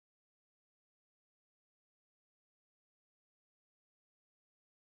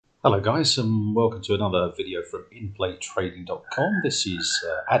Hello guys, and welcome to another video from InplayTrading.com. This is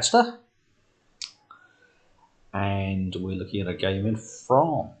Adster, and we're looking at a game in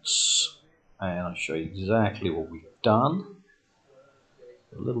France. And I'll show you exactly what we've done.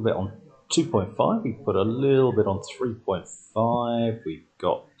 A little bit on 2.5, we put a little bit on 3.5, we've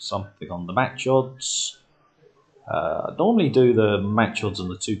got something on the match odds. I normally do the match odds on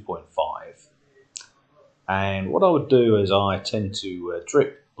the 2.5. And what I would do is I tend to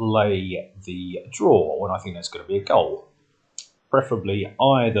drip lay the draw when I think there's going to be a goal. Preferably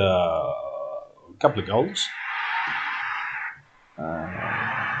either a couple of goals.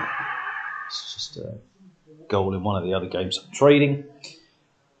 It's just a goal in one of the other games I'm trading.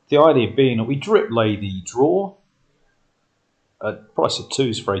 The idea being that we drip lay the draw at price of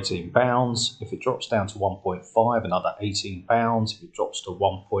 2s for £18. If it drops down to 1.5, another £18. If it drops to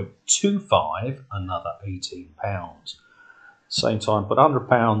 1.25, another £18. Same time, put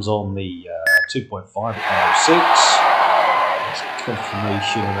 £100 on the 2.5 at 106. That's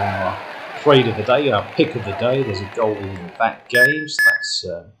confirmation of our trade of the day, our pick of the day. There's a goal in that game,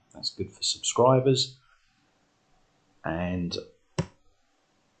 so that's good for subscribers. And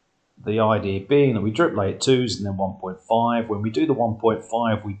the idea being that we drip lay at 2s and then 1.5. When we do the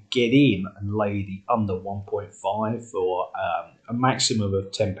 1.5, we get in and lay the under 1.5 for a maximum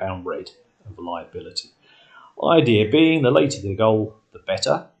of £10 red of liability. Idea being, the later the goal, the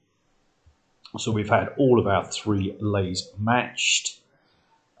better. So we've had all of our 3 lays matched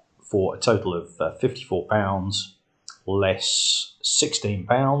for a total of £54 less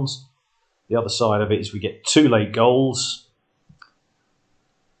 £16. The other side of it is we get 2 late goals,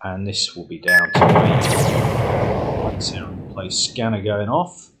 and this will be down to Inplay scanner going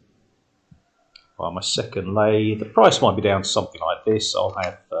off. Well, my second lay, the price might be down to something like this. I'll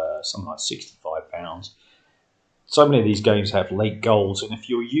have something like £65. So many of these games have late goals, and if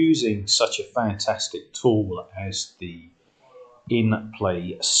you're using such a fantastic tool as the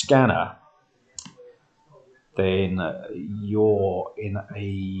Inplay scanner, then you're in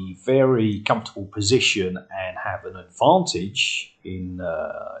a very comfortable position and have an advantage, in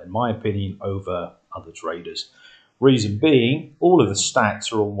my opinion, over other traders. Reason being, all of the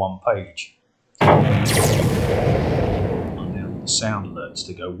stats are on one page, and then the sound alerts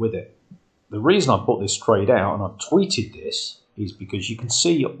to go with it. The reason I put this trade out, and I've tweeted this, is because you can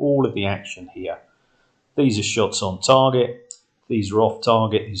see all of the action here. These are shots on target, these are off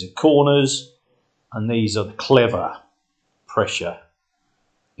target, these are corners, and these are the clever pressure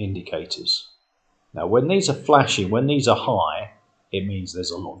indicators. Now, when these are flashing, when these are high, it means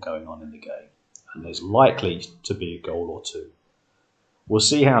there's a lot going on in the game, and there's likely to be a goal or two. We'll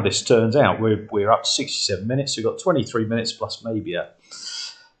see how this turns out. We're up to 67 minutes, so we've got 23 minutes plus maybe a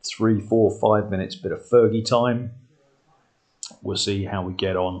 3, 4, 5 minutes bit of Fergie time. We'll see how we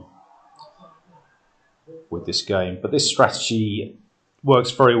get on with this game. But this strategy works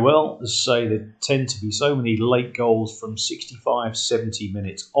very well. As I say, there tend to be so many late goals from 65, 70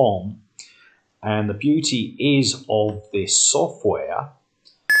 minutes on. And the beauty is of this software,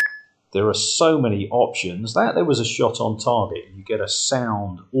 there are so many options that there was a shot on target. You get a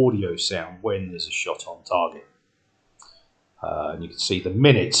sound, audio sound when there's a shot on target. And you can see the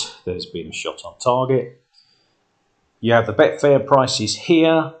minute there's been a shot on target. You have the Betfair prices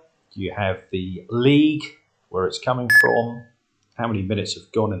here. You have the league, where it's coming from, how many minutes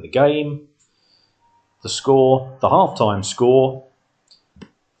have gone in the game, the score, the halftime score.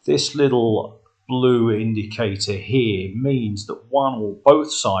 This little blue indicator here means that one or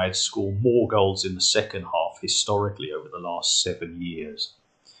both sides score more goals in the second half historically over the last 7 years.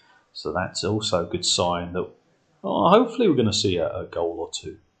 So that's also a good sign that hopefully we're going to see a goal or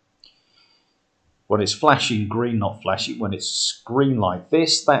two. When it's flashing green, not flashing, when it's green like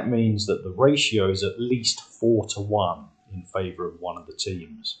this, that means that the ratio is at least 4-to-1 in favour of one of the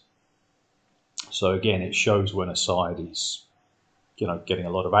teams. So again, it shows when a side is, getting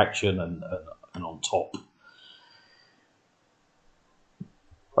a lot of action and on top.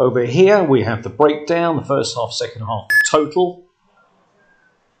 Over here we have the breakdown, the first half, second half, the total.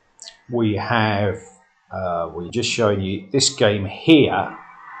 We have we're just showing you this game here.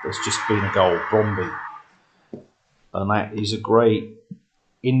 There's just been a goal, Bromby, and that is a great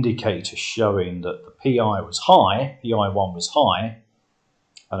indicator showing that the PI was high, PI1 was high,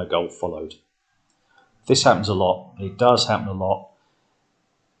 and a goal followed. This happens a lot. It does happen a lot.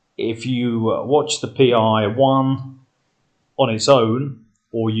 If you watch the PI1 on its own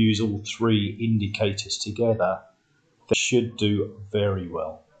or use all 3 indicators together, they should do very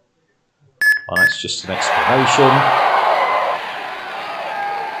well. And that's just an explanation.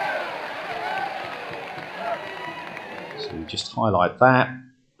 So we just highlight that.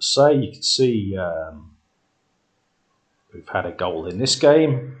 say you can see we've had a goal in this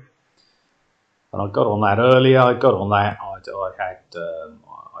game, and I got on that earlier. I got on that. I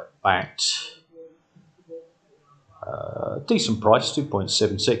backed a decent price,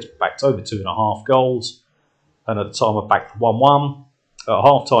 2.76, backed over 2.5 goals, and at the time I backed 1-1. At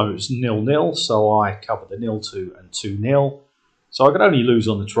half time it was 0-0, so I covered the 0-2 and 2-0. So I could only lose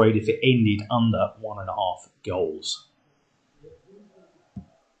on the trade if it ended under 1.5 goals.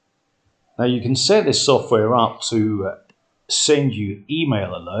 Now you can set this software up to send you email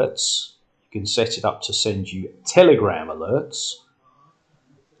alerts. You can set it up to send you Telegram alerts.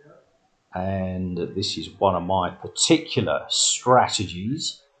 And this is one of my particular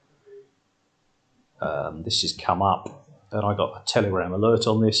strategies. This has come up, and I got a Telegram alert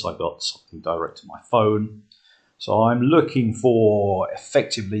on this. I got something direct to my phone. So I'm looking for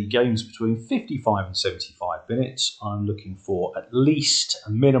effectively games between 55 and 75 minutes. I'm looking for at least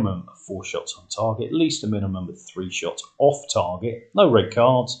a minimum of 4 shots on target, at least a minimum of 3 shots off target, no red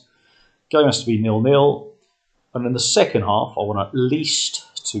cards. Game has to be 0-0. And in the second half, I want at least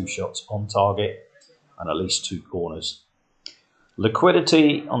 2 shots on target and at least 2 corners.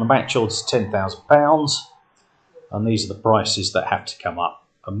 Liquidity on the match odds is £10,000. And these are the prices that have to come up.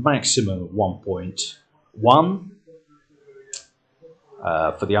 A maximum of 1.1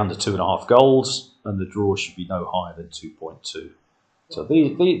 for the under 2.5 goals, and the draw should be no higher than 2.2. So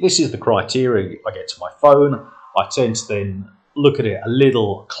this is the criteria. I get to my phone. I tend to then look at it a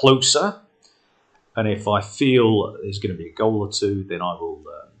little closer, and if I feel there's going to be a goal or two, then I will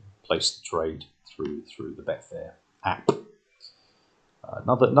place the trade through the Betfair app.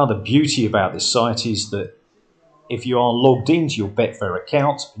 Another beauty about this site is that if you are logged into your Betfair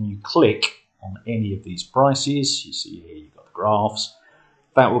account and you click on any of these prices, you see here you've got the graphs,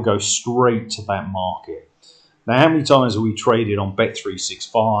 that will go straight to that market. Now, how many times have we traded on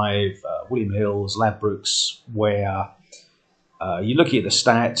Bet365, William Hills, Ladbrokes, where you're looking at the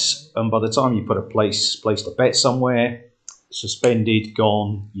stats, and by the time you put placed a bet somewhere, suspended,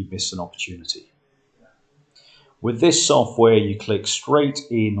 gone, you miss an opportunity. With this software, you click straight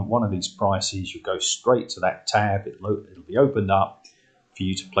in one of these prices, you go straight to that tab, it'll be opened up for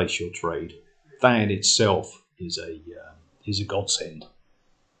you to place your trade. That in itself is a godsend.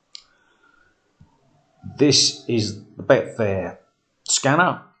 This is the Betfair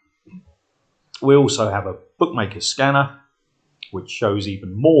scanner. We also have a bookmaker scanner, which shows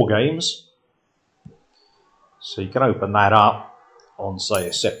even more games. So you can open that up on, say,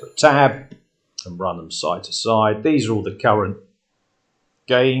 a separate tab and run them side to side. These are all the current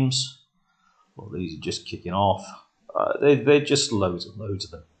games. Well, these are just kicking off. They're just loads of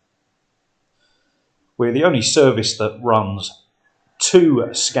them. We're the only service that runs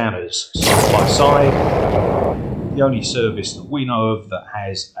 2 scanners side by side. The only service that we know of that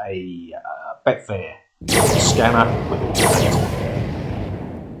has a Betfair scanner with all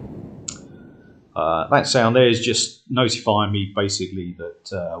that sound there is just notifying me basically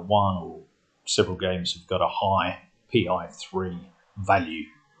that one or several games have got a high PI3 value.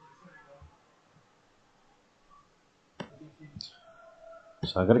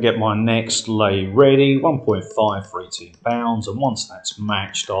 So I'm going to get my next lay ready, 1.5 for £18, and once that's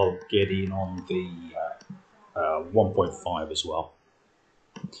matched, I'll get in on the 1.5 as well.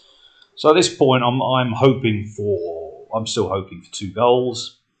 So at this point, I'm still hoping for 2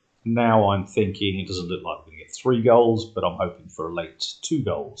 goals. Now I'm thinking it doesn't look like we're going to get 3 goals, but I'm hoping for a late 2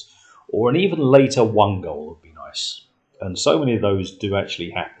 goals, or an even later 1 goal would be nice. And so many of those do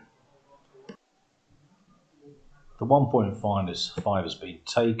actually happen. The 1.5 has been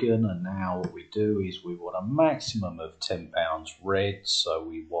taken, and now what we do is we want a maximum of £10 red. So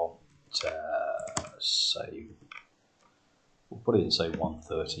we want, say, we'll put it in, say,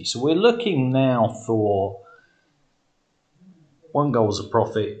 130. So we're looking now for 1 goal is a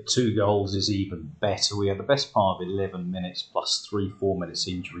profit, 2 goals is even better. We have the best part of 11 minutes plus 3-4 minutes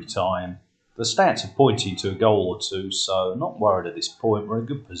injury time. The stats are pointing to a goal or 2, so not worried at this point. We're in a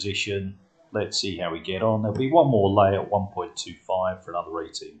good position. Let's see how we get on. There'll be one more lay at 1.25 for another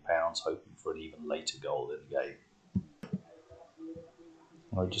 £18, hoping for an even later goal in the game.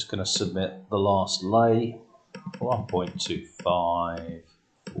 I'm just going to submit the last lay, 1.25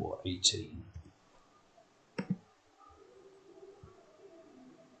 for 18.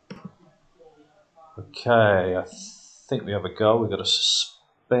 Okay, I think we have a goal. We've got a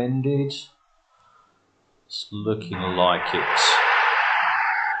suspended. It's looking like it's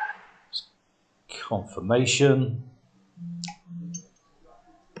confirmation.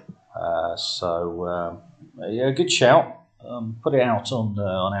 Yeah, good shout. Put it out on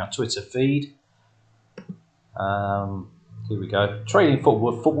our Twitter feed. Here we go. Trading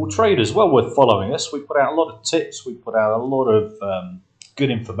football with football traders. Well worth following us. We put out a lot of tips. We put out a lot of good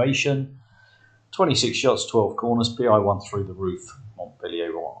information. 26 shots, 12 corners. PI one through the roof.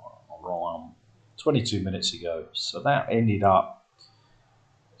 Montpellier 22 minutes ago. So that ended up,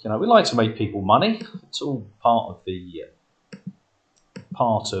 we like to make people money. It's all part of the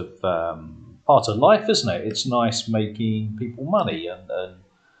part of life, isn't it? It's nice making people money and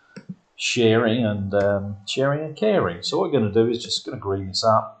sharing and caring. So what we're going to do is just going to green this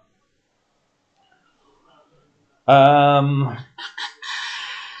up.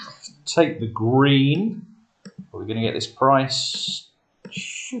 Take the green. Are we going to get this price?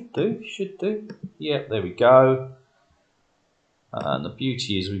 Should do. Yep, there we go. And the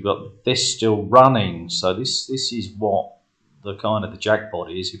beauty is we've got this still running. So this is what the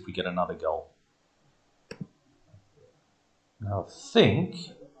jackpot is if we get another goal. Now I think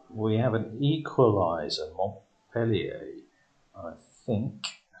we have an equaliser, Montpellier. I think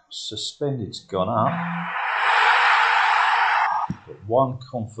suspended's gone up. Got one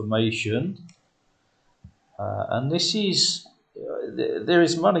confirmation. And this is, there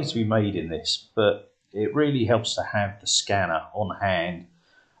is money to be made in this, but it really helps to have the scanner on hand.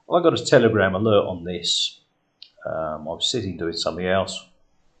 I got a Telegram alert on this. I was sitting doing something else,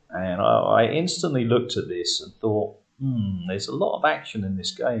 and I instantly looked at this and thought, there's a lot of action in this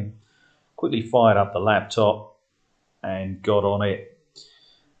game. Quickly fired up the laptop and got on it.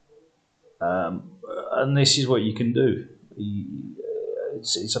 And this is what you can do.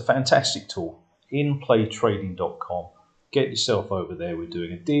 It's a fantastic tool. Inplaytrading.com. Get yourself over there. We're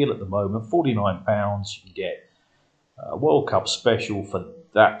doing a deal at the moment, £49. You can get a World Cup special for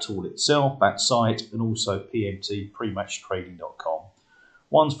that tool itself, that site, and also PMT, prematchtrading.com.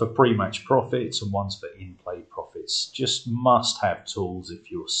 One's for pre-match profits and one's for in-play profits. Just must-have tools if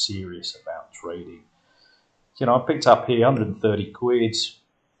you're serious about trading. I picked up here 130 quid,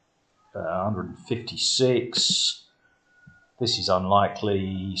 156. This is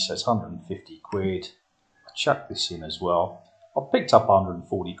unlikely, so it's 150 quid. I chucked this in as well. I picked up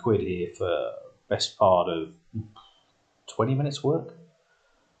 140 quid here for best part of 20 minutes work.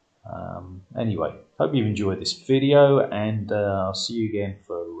 Anyway, hope you've enjoyed this video, and I'll see you again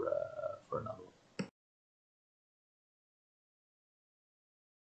for another.